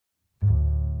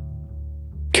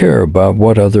care about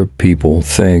what other people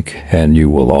think, and you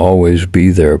will always be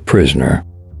their prisoner.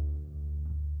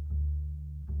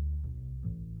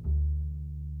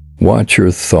 Watch your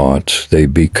thoughts, they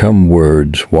become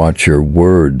words. Watch your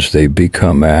words, they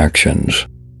become actions.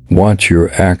 Watch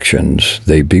your actions,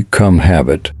 they become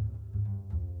habit.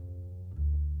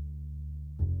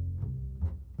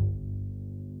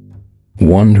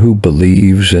 One who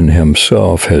believes in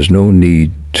himself has no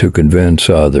need to convince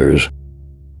others.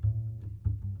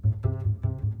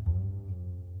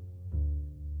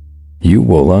 You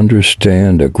will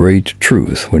understand a great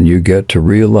truth when you get to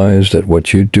realize that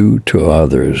what you do to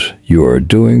others, you are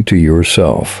doing to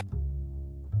yourself.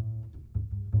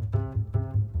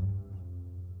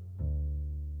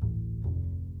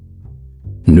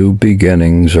 New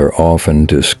beginnings are often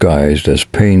disguised as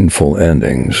painful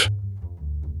endings.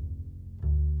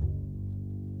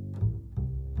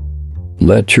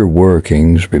 Let your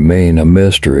workings remain a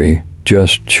mystery,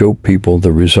 just show people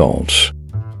the results.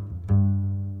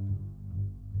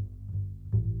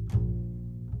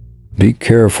 Be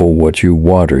careful what you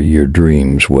water your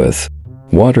dreams with.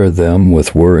 Water them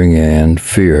with worrying and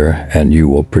fear, and you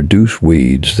will produce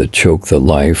weeds that choke the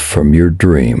life from your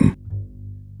dream.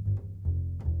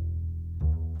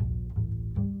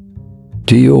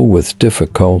 Deal with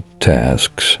difficult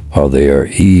tasks while they are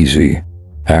easy.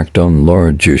 Act on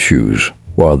large issues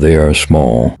while they are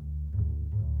small.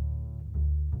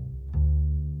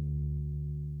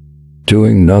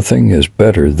 Doing nothing is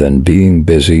better than being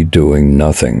busy doing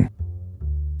nothing.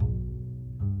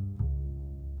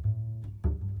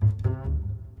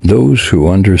 Those who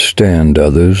understand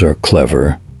others are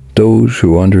clever. Those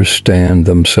who understand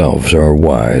themselves are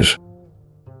wise.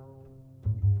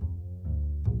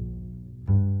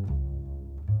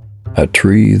 A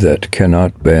tree that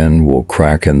cannot bend will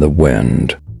crack in the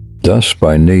wind. Thus,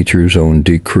 by nature's own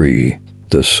decree,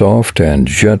 the soft and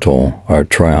gentle are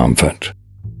triumphant.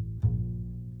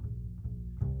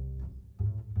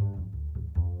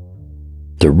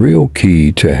 The real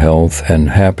key to health and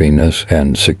happiness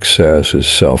and success is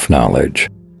self-knowledge.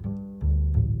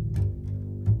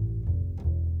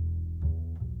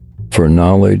 For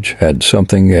knowledge, add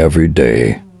something every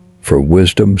day. For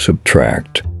wisdom,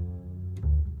 subtract.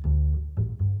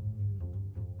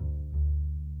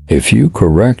 If you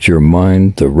correct your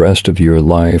mind, the rest of your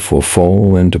life will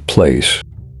fall into place.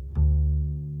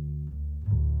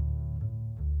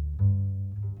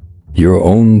 Your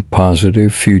own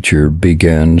positive future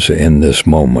begins in this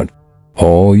moment.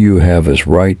 All you have is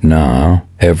right now.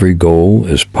 Every goal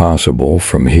is possible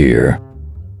from here.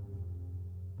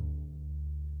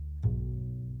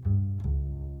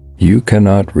 You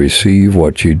cannot receive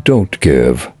what you don't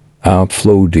give.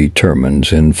 Outflow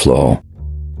determines inflow.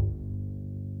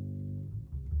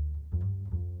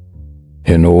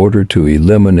 In order to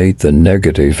eliminate the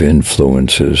negative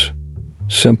influences,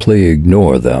 simply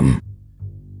ignore them.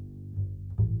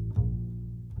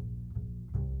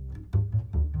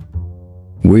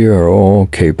 We are all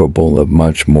capable of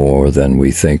much more than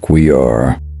we think we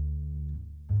are.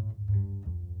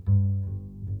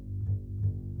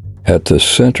 At the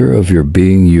center of your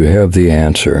being, you have the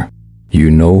answer.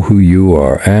 You know who you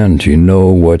are, and you know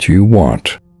what you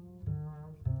want.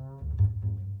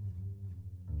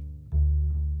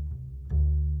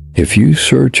 If you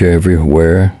search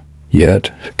everywhere,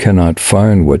 yet cannot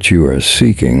find what you are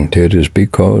seeking, it is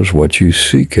because what you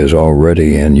seek is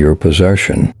already in your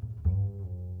possession.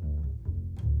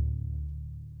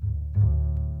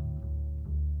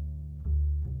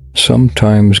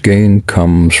 Sometimes gain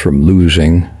comes from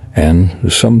losing,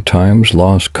 and sometimes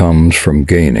loss comes from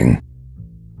gaining.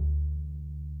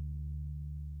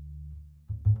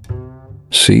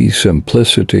 See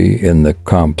simplicity in the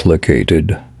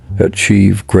complicated.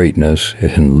 Achieve greatness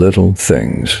in little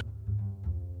things.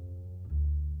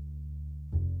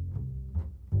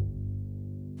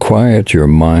 Quiet your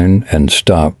mind and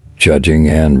stop judging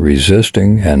and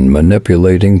resisting and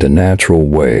manipulating the natural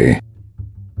way.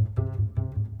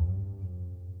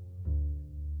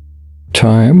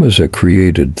 Time is a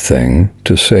created thing.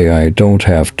 To say I don't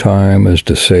have time is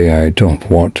to say I don't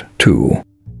want to.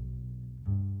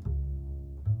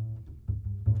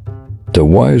 The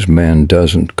wise man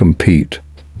doesn't compete,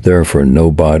 therefore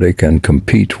nobody can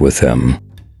compete with him.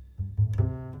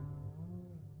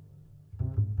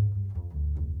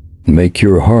 Make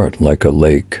your heart like a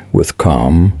lake with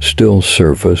calm, still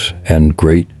surface and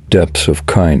great depths of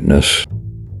kindness.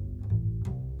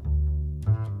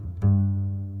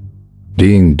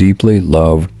 Being deeply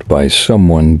loved by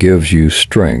someone gives you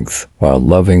strength, while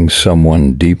loving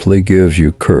someone deeply gives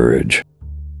you courage.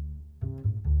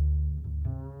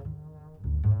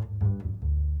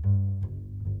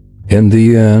 In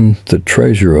the end, the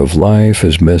treasure of life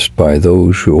is missed by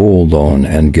those who hold on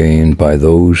and gained by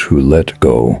those who let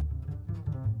go.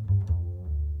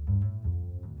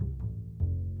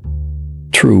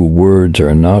 True words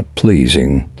are not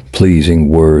pleasing, pleasing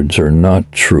words are not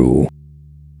true.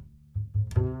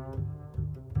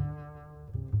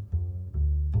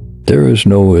 There is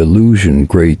no illusion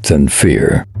greater than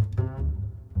fear.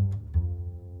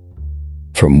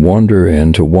 From wonder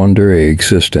into wonder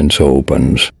existence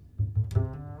opens.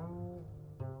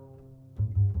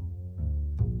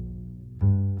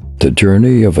 The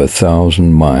journey of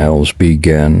 1,000 miles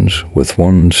begins with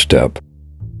one step.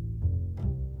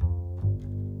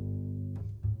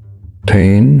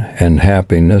 Pain and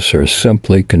happiness are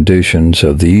simply conditions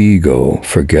of the ego.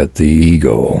 Forget the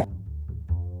ego.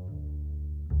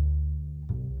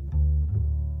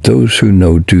 Those who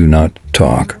know do not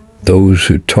talk. Those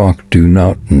who talk do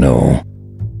not know.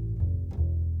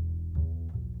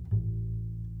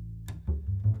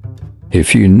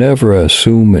 If you never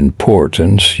assume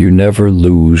importance, you never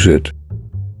lose it.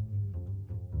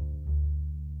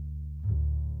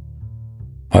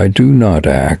 I do not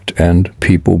act, and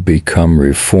people become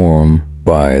reformed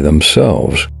by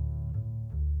themselves.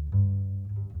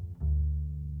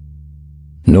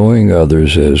 Knowing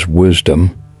others is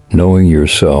wisdom. Knowing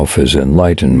yourself is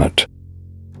enlightenment.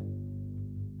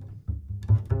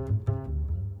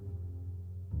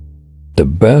 The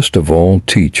best of all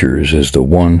teachers is the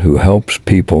one who helps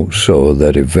people so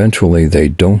that eventually they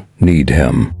don't need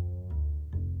him.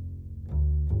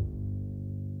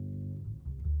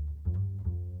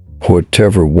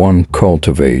 Whatever one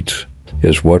cultivates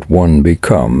is what one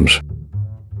becomes.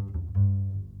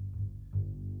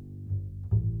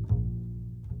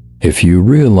 If you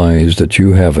realize that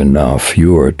you have enough,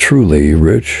 you are truly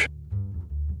rich.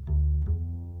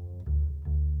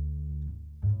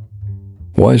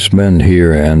 Wise men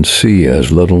hear and see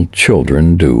as little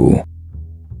children do.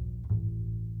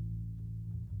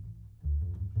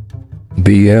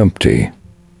 Be empty.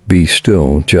 Be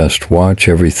still. Just watch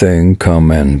everything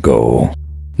come and go.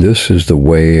 This is the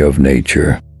way of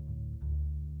nature.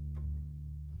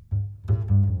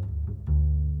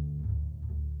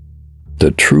 The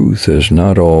truth is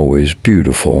not always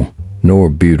beautiful, nor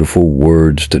beautiful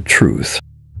words the truth.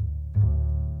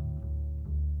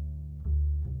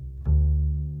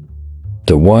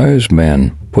 The wise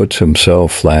man puts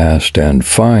himself last and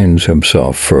finds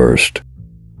himself first.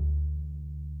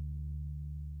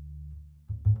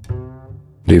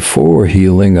 Before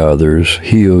healing others,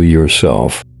 heal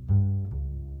yourself.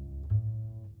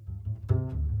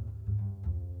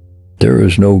 There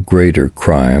is no greater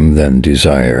crime than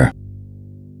desire.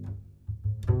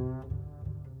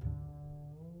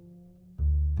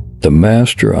 The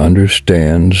master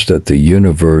understands that the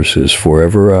universe is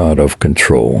forever out of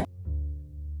control.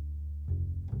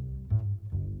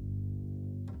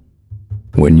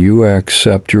 When you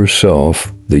accept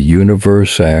yourself, the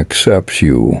universe accepts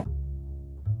you.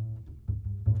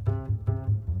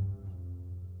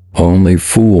 Only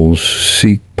fools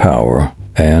seek power,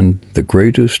 and the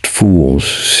greatest fools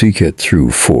seek it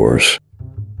through force.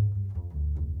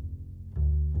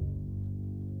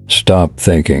 Stop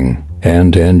thinking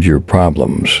and end your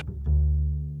problems.